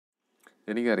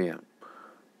എനിക്കറിയാം.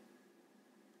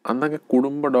 അന്നൊക്കെ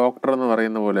കുടുംബ ഡോക്ടർ എന്ന്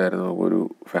പറയുന്ന പോലെ ആയിരുന്നു ഒരു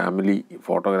ഫാമിലി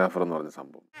ഫോട്ടോഗ്രാഫർ എന്ന് പറഞ്ഞ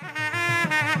സംഭവം.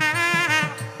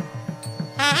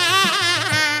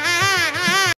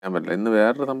 ഞാൻ പറ്റില്ല. ഇന്ന്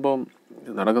വേറൊരു സംഭവം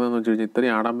നടക്കുന്നതെന്ന് വെച്ച് കഴിഞ്ഞാൽ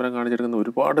ഇത്രയും ആഡംബരം കാണിച്ചെടുക്കുന്ന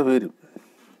ഒരുപാട് പേര്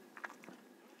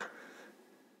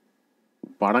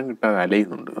പണം കിട്ടാതെ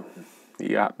അലയുന്നുണ്ട്. ഈ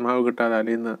ആത്മാവ് കിട്ടാതെ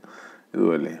അലയുന്ന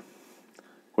ഇതുപോലെ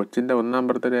കൊച്ചിൻ്റെ 1ാം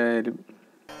ബർത്ത്ഡേ ആയാലും.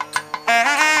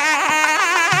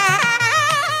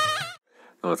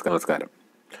 നമസ്കാരം.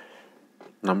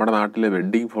 നമ്മുടെ നാട്ടിലെ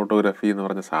വെഡ്ഡിങ് ഫോട്ടോഗ്രാഫി എന്ന്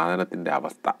പറഞ്ഞ സാധനത്തിൻ്റെ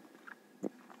അവസ്ഥ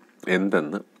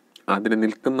എന്തെന്ന് അതിന്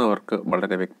നിൽക്കുന്നവർക്ക്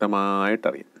വളരെ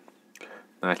വ്യക്തമായിട്ടറിയാം.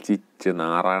 നശിച്ച്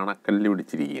നാറാണക്കല്ല്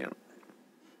പിടിച്ചിരിക്കുകയാണ്.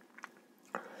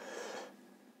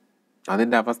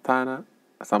 അതിൻ്റെ അവസ്ഥാന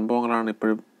സംഭവങ്ങളാണ്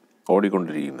ഇപ്പോഴും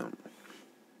ഓടിക്കൊണ്ടിരിക്കുന്നത്.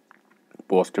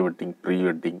 Post wedding, pre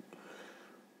wedding,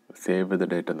 save the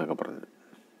date എന്നൊക്കെ പറഞ്ഞ്.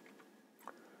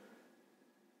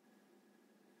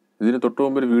 ഇതിന് തൊട്ട്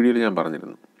മുമ്പൊരു വീഡിയോയിൽ ഞാൻ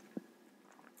പറഞ്ഞിരുന്നു,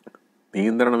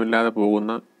 നിയന്ത്രണമില്ലാതെ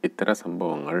പോകുന്ന ഇത്തരം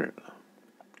സംഭവങ്ങൾ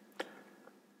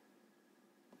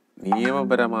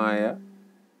നിയമപരമായ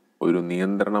ഒരു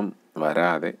നിയന്ത്രണം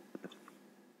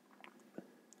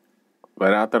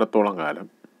വരാത്തിടത്തോളം കാലം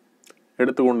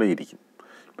എടുത്തുകൊണ്ടേയിരിക്കും.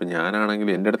 ഇപ്പം ഞാനാണെങ്കിൽ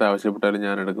എൻ്റെ അടുത്ത് ആവശ്യപ്പെട്ടാലും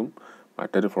ഞാൻ എടുക്കും,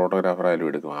 മറ്റൊരു ഫോട്ടോഗ്രാഫറായാലും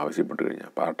എടുക്കും. ആവശ്യപ്പെട്ട്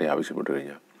കഴിഞ്ഞാൽ, പാർട്ടി ആവശ്യപ്പെട്ട്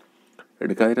കഴിഞ്ഞാൽ,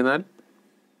 എടുക്കാതിരുന്നാൽ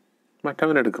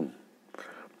മറ്റവനെടുക്കും.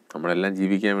 നമ്മളെല്ലാം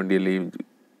ജീവിക്കാൻ വേണ്ടിയല്ലേ ഈ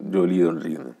ജോലി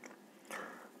ചെയ്തുകൊണ്ടിരിക്കുന്നത്.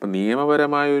 അപ്പം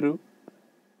നിയമപരമായൊരു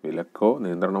വിലക്കോ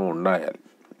നിയന്ത്രണമോ ഉണ്ടായാൽ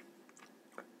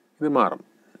ഇത് മാറും.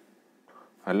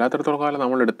 അല്ലാത്തിടത്തോളം കാലം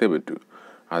നമ്മൾ എടുത്തേ പറ്റൂ.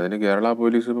 അതിന് കേരള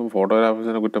പോലീസ് ഇപ്പം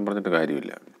ഫോട്ടോഗ്രാഫേഴ്സിനെ കുറ്റം പറഞ്ഞിട്ട്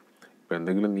കാര്യമില്ല. ഇപ്പം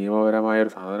എന്തെങ്കിലും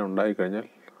നിയമപരമായൊരു സാധനം ഉണ്ടായിക്കഴിഞ്ഞാൽ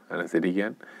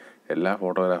അനുസരിക്കാൻ എല്ലാ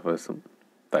ഫോട്ടോഗ്രാഫേഴ്സും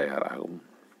തയ്യാറാകും.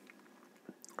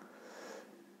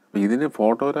 അപ്പം ഇതിന്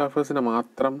ഫോട്ടോഗ്രാഫേഴ്സിനെ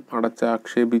മാത്രം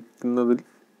അടച്ചാക്ഷേപിക്കുന്നതിൽ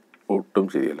ഒട്ടും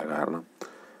ശരിയല്ല. കാരണം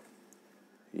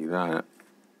ഇത്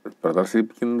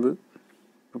പ്രദർശിപ്പിക്കുന്നത്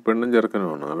പെണ്ണും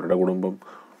ചെറുക്കനുമാണ്. അവരുടെ കുടുംബം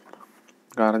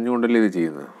അറിഞ്ഞുകൊണ്ടല്ലേ ഇത്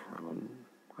ചെയ്യുന്നത്. അപ്പം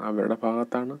അവരുടെ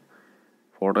ഭാഗത്താണ്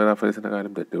ഫോട്ടോഗ്രാഫേഴ്സിൻ്റെ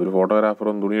കാര്യം തെറ്റ്. ഒരു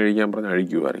ഫോട്ടോഗ്രാഫറൊന്നും തുണി അഴിക്കാൻ പറഞ്ഞാൽ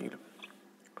അഴിക്കുമോ ആരെങ്കിലും?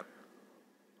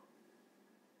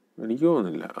 എനിക്ക്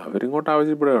തോന്നുന്നില്ല. അവരിങ്ങോട്ട്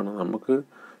ആവശ്യപ്പെടുകയാണ്, നമുക്ക്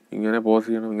ഇങ്ങനെ പോസ്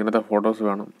ചെയ്യണം, ഇങ്ങനത്തെ ഫോട്ടോസ്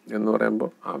വേണം എന്ന്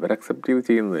പറയുമ്പോൾ അവരക്സെപ്റ്റ് ചെയ്ത്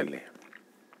ചെയ്യുന്നതല്ലേ.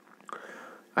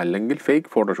 അല്ലെങ്കിൽ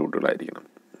ഫേക്ക് ഫോട്ടോഷൂട്ടുകളായിരിക്കണം.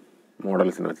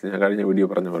 മോഡൽസിനെ വെച്ച്, ഞാൻ കഴിഞ്ഞ വീഡിയോ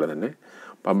പറഞ്ഞ പോലെ തന്നെ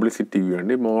പബ്ലിസിറ്റിക്ക്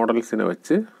വേണ്ടി മോഡൽസിനെ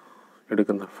വെച്ച്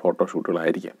എടുക്കുന്ന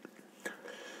ഫോട്ടോഷൂട്ടുകളായിരിക്കാം.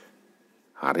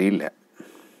 അറിയില്ല.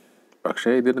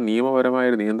 പക്ഷേ ഇതിന്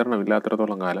നിയമപരമായൊരു നിയന്ത്രണം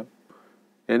ഇല്ലാത്തിടത്തോളം കാലം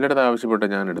എൻ്റെ അടുത്ത് ആവശ്യപ്പെട്ട്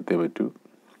ഞാൻ എടുത്തേ പറ്റൂ,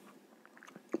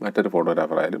 മറ്റൊരു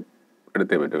ഫോട്ടോഗ്രാഫറായാലും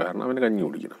എടുത്തേ പറ്റൂ. കാരണം അവന് കഞ്ഞി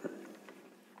കുടിക്കണം.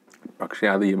 പക്ഷേ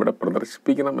അത് ഇവിടെ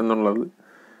പ്രദർശിപ്പിക്കണം എന്നുള്ളത്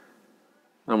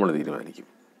നമ്മൾ തീരുമാനിക്കും.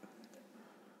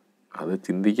 അത്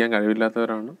ചിന്തിക്കാൻ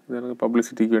കഴിവില്ലാത്തവരാണ് ഇതിന്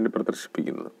പബ്ലിസിറ്റിക്ക് വേണ്ടി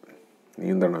പ്രദർശിപ്പിക്കുന്നത്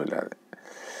നിയന്ത്രണമില്ലാതെ.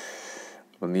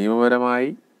 അപ്പം നിയമപരമായി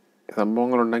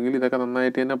സംഭവങ്ങളുണ്ടെങ്കിൽ ഇതൊക്കെ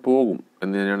നന്നായിട്ട് തന്നെ പോകും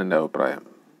എന്ന് തന്നെയാണ് എൻ്റെ അഭിപ്രായം.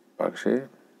 പക്ഷേ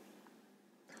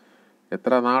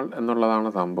എത്ര നാൾ എന്നുള്ളതാണ്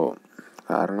സംഭവം.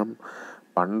 കാരണം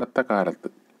പണ്ടത്തെ കാലത്ത്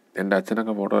എൻ്റെ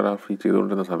അച്ഛനൊക്കെ ഫോട്ടോഗ്രാഫി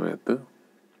ചെയ്തുകൊണ്ടിരുന്ന സമയത്ത്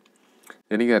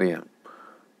എനിക്കറിയാം,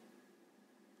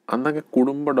 അന്നൊക്കെ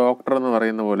കുടുംബ ഡോക്ടർ എന്ന്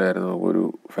പറയുന്ന പോലെ ആയിരുന്നു ഒരു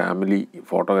ഫാമിലി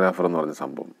ഫോട്ടോഗ്രാഫർ എന്ന് പറഞ്ഞ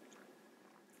സംഭവം.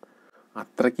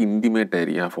 അത്രയ്ക്ക് ഇൻറ്റിമേറ്റ്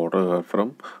ആയിരിക്കും ആ ഫോട്ടോഗ്രാഫറും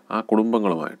ആ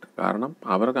കുടുംബങ്ങളുമായിട്ട്. കാരണം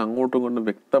അവർക്ക് അങ്ങോട്ടും ഇങ്ങോട്ടും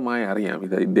വ്യക്തമായി അറിയാം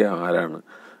ഇദ്ദേഹം ആരാണ്,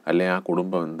 അല്ലെങ്കിൽ ആ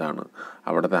കുടുംബം എന്താണ്,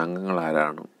 അവിടുത്തെ അംഗങ്ങൾ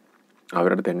ആരാണ്,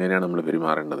 അവരുടെ അടുത്ത് എങ്ങനെയാണ് നമ്മൾ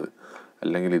പെരുമാറേണ്ടത്,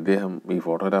 അല്ലെങ്കിൽ ഇദ്ദേഹം ഈ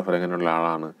ഫോട്ടോഗ്രാഫർ എങ്ങനെയുള്ള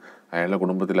ആളാണ്, അയാളുടെ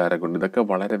കുടുംബത്തിൽ ആരൊക്കെ ഉണ്ട്, ഇതൊക്കെ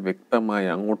വളരെ വ്യക്തമായി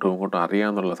അങ്ങോട്ടും ഇങ്ങോട്ടും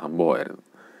അറിയാമെന്നുള്ള സംഭവമായിരുന്നു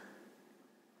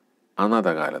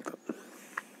അന്നത്തെ കാലത്ത്.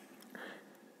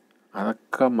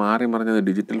 അതൊക്കെ മാറി മറിഞ്ഞത്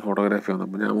ഡിജിറ്റൽ ഫോട്ടോഗ്രാഫി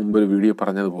വന്നപ്പോൾ ഞാൻ മുമ്പൊരു വീഡിയോ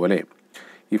പറഞ്ഞതുപോലെ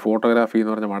ഈ ഫോട്ടോഗ്രാഫി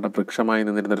എന്ന് പറഞ്ഞ വടവൃക്ഷമായി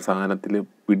നിന്നിരുന്നൊരു സാധനത്തിൽ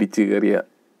പിടിച്ചു കയറിയ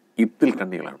ഇത്തിൽ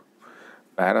കണ്ണികളാണ്,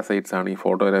 പാരസൈറ്റ്സ് ആണ് ഈ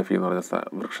ഫോട്ടോഗ്രാഫി എന്ന് പറഞ്ഞ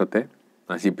വൃക്ഷത്തെ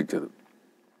നശിപ്പിച്ചത്.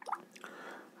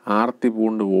 ആർത്തി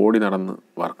പൂണ്ട് ഓടി നടന്ന്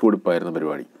വർക്ക് പിടിപ്പായിരുന്ന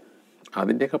പരിപാടി.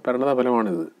 അതിൻ്റെയൊക്കെ പരിണത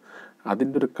ഫലമാണിത്.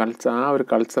 അതിൻ്റെ ഒരു ആ ഒരു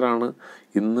കൾച്ചറാണ്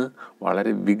ഇന്ന്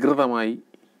വളരെ വികൃതമായി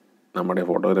നമ്മുടെ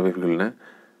ഫോട്ടോഗ്രാഫി ഫീൽഡിനെ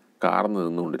കാർന്ന്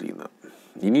നിന്നുകൊണ്ടിരിക്കുന്നത്.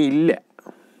 ഇനിയില്ല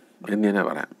എന്ന് തന്നെ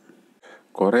പറയാം.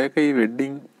 കുറേയൊക്കെ ഈ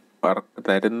വെഡ്ഡിങ് വർക്ക്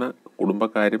തരുന്ന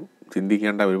കുടുംബക്കാരും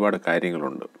ചിന്തിക്കേണ്ട ഒരുപാട്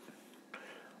കാര്യങ്ങളുണ്ട്.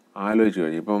 ആലോചിച്ച്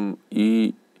കഴിഞ്ഞു. ഇപ്പം ഈ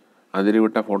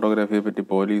അതിരുവിട്ട ഫോട്ടോഗ്രാഫിയെ പറ്റി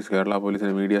കേരള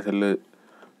പോലീസിൻ്റെ മീഡിയ സെല്ല്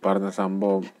പറഞ്ഞ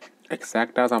സംഭവം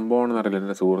എക്സാക്റ്റ് ആ സംഭവമാണെന്ന് അറിയില്ല.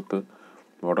 എൻ്റെ സുഹൃത്ത്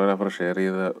ഫോട്ടോഗ്രാഫർ ഷെയർ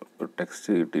ചെയ്ത ഒരു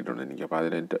ടെക്സ്റ്റ് കിട്ടിയിട്ടുണ്ട് എനിക്ക്. അപ്പോൾ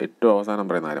അതിൽ ഏറ്റവും അവസാനം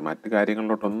പറയുന്ന കാര്യം, മറ്റു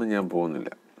കാര്യങ്ങളിലോട്ടൊന്നും ഞാൻ പോകുന്നില്ല,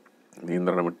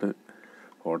 നിയന്ത്രണമിട്ട്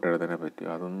ഫോട്ടോ എടുത്തതിനെ പറ്റി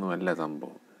അതൊന്നുമല്ല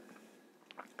സംഭവം.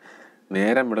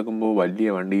 നേരം എടുക്കുമ്പോൾ വലിയ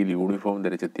വണ്ടിയിൽ യൂണിഫോം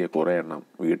ധരിച്ചെത്തിയ കുറേ എണ്ണം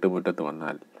വീട്ടുമുറ്റത്ത്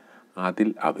വന്നാൽ അതിൽ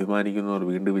അഭിമാനിക്കുന്നവർ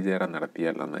വീണ്ടും വിചാരം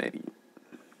നടത്തിയാൽ നന്നായിരിക്കും.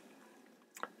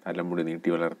 തലമുടി നീട്ടി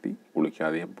വളർത്തി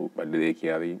കുളിക്കാതെയും പല്ല്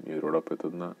തേക്കാതെയും ഇവരോടൊപ്പം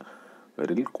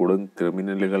എത്തുന്നവരിൽ കൊടും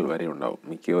ക്രിമിനലുകൾ വരെ ഉണ്ടാവും.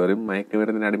 മിക്കവരും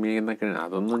മയക്കുമരുന്നിന് അടിമയെന്നൊക്കെയാണ്.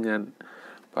 അതൊന്നും ഞാൻ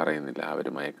പറയുന്നില്ല. അവർ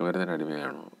മയക്കുമരുന്നിന്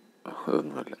അടിമയാണോ,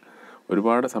 അതൊന്നുമല്ല.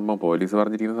 ഒരുപാട് സംഭവം പോലീസ്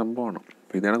പറഞ്ഞിരിക്കുന്ന സംഭവമാണ്.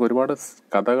 അപ്പോൾ ഇതിനകത്ത് ഒരുപാട്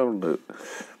കഥകളുണ്ട്.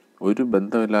 ഒരു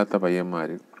ബന്ധമില്ലാത്ത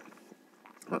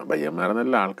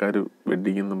പയ്യന്മാരെന്നല്ല ആൾക്കാർ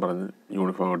വെഡ്ഡിങ്ങെന്നും പറഞ്ഞ്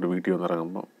യൂണിഫോം ഇട്ട് വീട്ടിൽ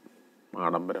വന്നിറങ്ങുമ്പോൾ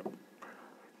ആഡംബരം,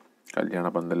 കല്യാണ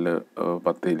പന്തലിൽ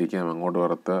 10 ഇരിക്കാം, അങ്ങോട്ട്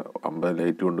പുറത്ത് 50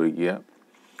 ലൈറ്റ് കൊണ്ടുവയ്ക്കുക,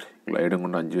 ഗ്ലൈഡും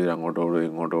കൊണ്ട് 5 പേര് അങ്ങോട്ട് ഓടുക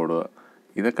ഇങ്ങോട്ട് ഓടുക.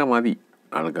 ഇതൊക്കെ മതി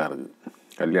ആൾക്കാർക്ക്,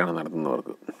 കല്യാണം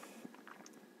നടത്തുന്നവർക്ക്.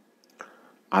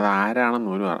 ആരാണ്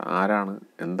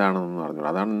എന്താണെന്നൊന്നും അറിഞ്ഞു.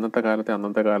 അതാണ് ഇന്നത്തെ കാലത്തെ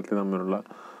അന്നത്തെ കാലത്തെ തമ്മിലുള്ള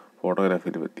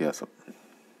ഫോട്ടോഗ്രാഫിയിൽ വ്യത്യാസം.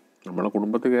 നമ്മളെ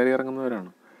കുടുംബത്തിൽ കയറി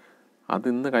ഇറങ്ങുന്നവരാണ്. അത്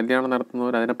ഇന്ന് കല്യാണം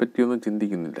നടത്തുന്നവർ അതിനെപ്പറ്റിയൊന്നും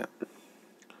ചിന്തിക്കുന്നില്ല.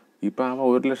 ഇപ്പം അവൻ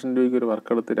 1 ലക്ഷം രൂപയ്ക്ക് ഒരു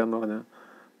വർക്ക് എടുത്തിരാന്ന് പറഞ്ഞാൽ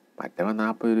മറ്റവൻ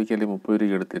 40 രൂപയ്ക്ക് അല്ലെങ്കിൽ 30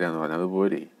 രൂപയ്ക്ക് എടുത്തിരാന്ന് പറഞ്ഞാൽ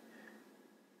അതുപോലെ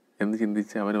എന്ന്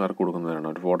ചിന്തിച്ച് അവന് വർക്ക് കൊടുക്കുന്നവരാണ്.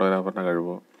 ഒരു ഫോട്ടോഗ്രാഫറിൻ്റെ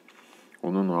കഴിവോ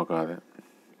ഒന്നും നോക്കാതെ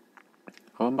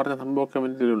അവൻ പറഞ്ഞ സംഭവമൊക്കെ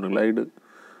അവൻ്റെ കയ്യിലുണ്ട്. ഗ്ലൈഡ്,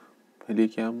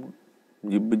 ഹെലിക്യാം,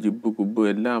 ജിബ് കുബ്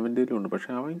എല്ലാം അവൻ്റെ കയ്യിലുണ്ട്. പക്ഷെ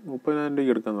അവൻ 30,000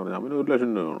 രൂപയ്ക്ക് എടുക്കാമെന്ന് പറഞ്ഞു. അവന് 1 ലക്ഷം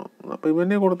രൂപ വേണം. അപ്പം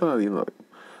ഇവനെ കൊടുത്താൽ മതി എന്ന് പറയും.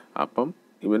 അപ്പം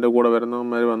ഇവൻ്റെ കൂടെ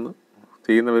വരുന്നവന്മാർ വന്ന്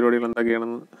ചെയ്യുന്ന പരിപാടികൾ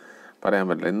എന്തൊക്കെയാണെന്ന് പറയാൻ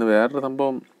പറ്റില്ല. ഇന്ന് വേറൊരു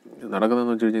സംഭവം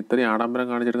നടക്കുന്നതെന്ന് വെച്ച് കഴിഞ്ഞാൽ ഇത്രയും ആഡംബരം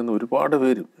കാണിച്ചെടുക്കുന്ന ഒരുപാട്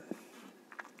പേര്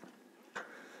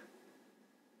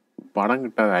പണം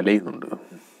കിട്ടാതെ അലയുന്നുണ്ട്.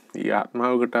 ഈ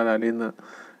ആത്മാവ് കിട്ടാതെ അലയുന്ന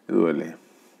ഇതുപോലെ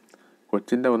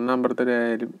കൊച്ചിൻ്റെ 1ാം ബർത്ത്ഡേ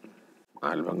ആയാലും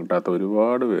ആൽബം കിട്ടാത്ത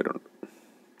ഒരുപാട് പേരുണ്ട്.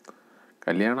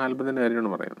 കല്യാണ ആൽബത്തിൻ്റെ കാര്യമാണ്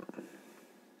പറയുന്നത്.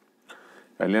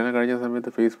 കല്യാണം കഴിഞ്ഞ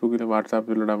സമയത്ത് ഫേസ്ബുക്കിലും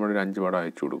വാട്സാപ്പിലും ഇടാൻ വേണ്ടി 5 പടം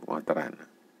അയച്ചു കൊടുക്കും, അത്ര തന്നെ.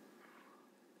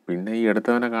 പിന്നെ ഈ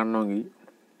എടുത്തവനെ കാണണമെങ്കിൽ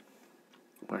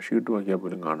മഷിയിട്ട് നോക്കിയാൽ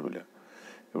പോലും കാണില്ല.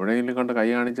 എവിടെയെങ്കിലും കണ്ട് കൈ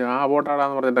കാണിച്ച്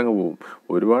വോട്ടാടാന്ന് പറഞ്ഞിട്ട് അങ്ങ് പോവും.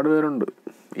 ഒരുപാട് പേരുണ്ട്,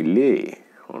 ഇല്ലേ?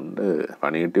 ഉണ്ട്,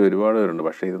 പണി കിട്ടിയ ഒരുപാട് പേരുണ്ട്.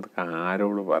 പക്ഷേ ഇതൊക്കെ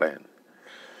ആരോട് പറയാൻ?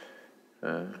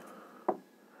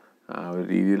 ആ ഒരു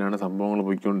രീതിയിലാണ് സംഭവങ്ങൾ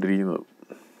പോയിക്കൊണ്ടിരിക്കുന്നത്.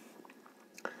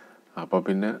 അപ്പോൾ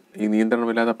പിന്നെ ഈ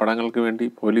നിയന്ത്രണമില്ലാത്ത പടങ്ങൾക്ക് വേണ്ടി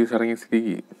പോലീസ് ഇറങ്ങിയ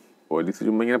സ്ഥിതിക്ക് പോലീസ്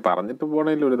ചുമ്മാ ഇങ്ങനെ പറഞ്ഞിട്ട്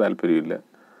പോകണതിൽ ഒരു താല്പര്യമില്ല.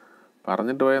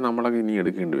 പറഞ്ഞിട്ട് പോയാൽ നമ്മളൊക്കെ ഇനി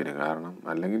എടുക്കേണ്ടി വരും. കാരണം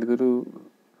അല്ലെങ്കിൽ ഇതൊരു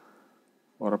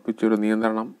ഉറപ്പിച്ചൊരു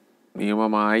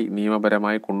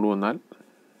നിയമപരമായി കൊണ്ടുവന്നാൽ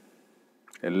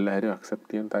എല്ലാവരും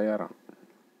അക്സെപ്റ്റ് ചെയ്യാൻ തയ്യാറാണ്.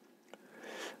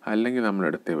 അല്ലെങ്കിൽ നമ്മൾ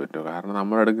എടുത്തേ പറ്റുമോ? കാരണം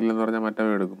നമ്മളെടുക്കില്ലെന്ന് പറഞ്ഞാൽ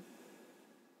മറ്റവൻ എടുക്കും.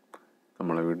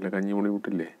 നമ്മളെ വീട്ടിലെ കഞ്ഞി മുടി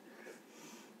വിട്ടില്ലേ?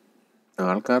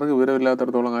 ആൾക്കാർക്ക്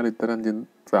വിവരമില്ലാത്തടത്തോളം കാലം ഇത്തരം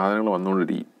സാധനങ്ങൾ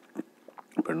വന്നുകൊണ്ടിരിക്കും.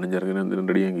 പെണ്ണും ചെറുക്കനും എന്തിനും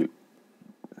റെഡിയെങ്കിൽ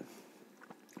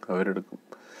അവരെടുക്കും.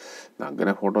 നഗ്ന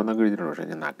ഫോട്ടോ എന്നൊക്കെ എഴുതിയിട്ടുണ്ട്.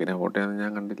 പക്ഷേ നഗ്ന ഫോട്ടോയൊന്നും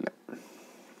ഞാൻ കണ്ടില്ല.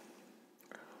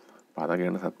 അപ്പം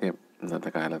അതൊക്കെയാണ് സത്യം ഇന്നത്തെ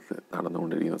കാലത്ത്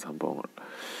നടന്നുകൊണ്ടിരിക്കുന്ന സംഭവങ്ങൾ.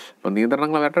 അപ്പം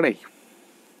നിയന്ത്രണങ്ങൾ വേട്ടടേ,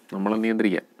 നമ്മളെ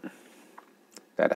നിയന്ത്രിക്കാം.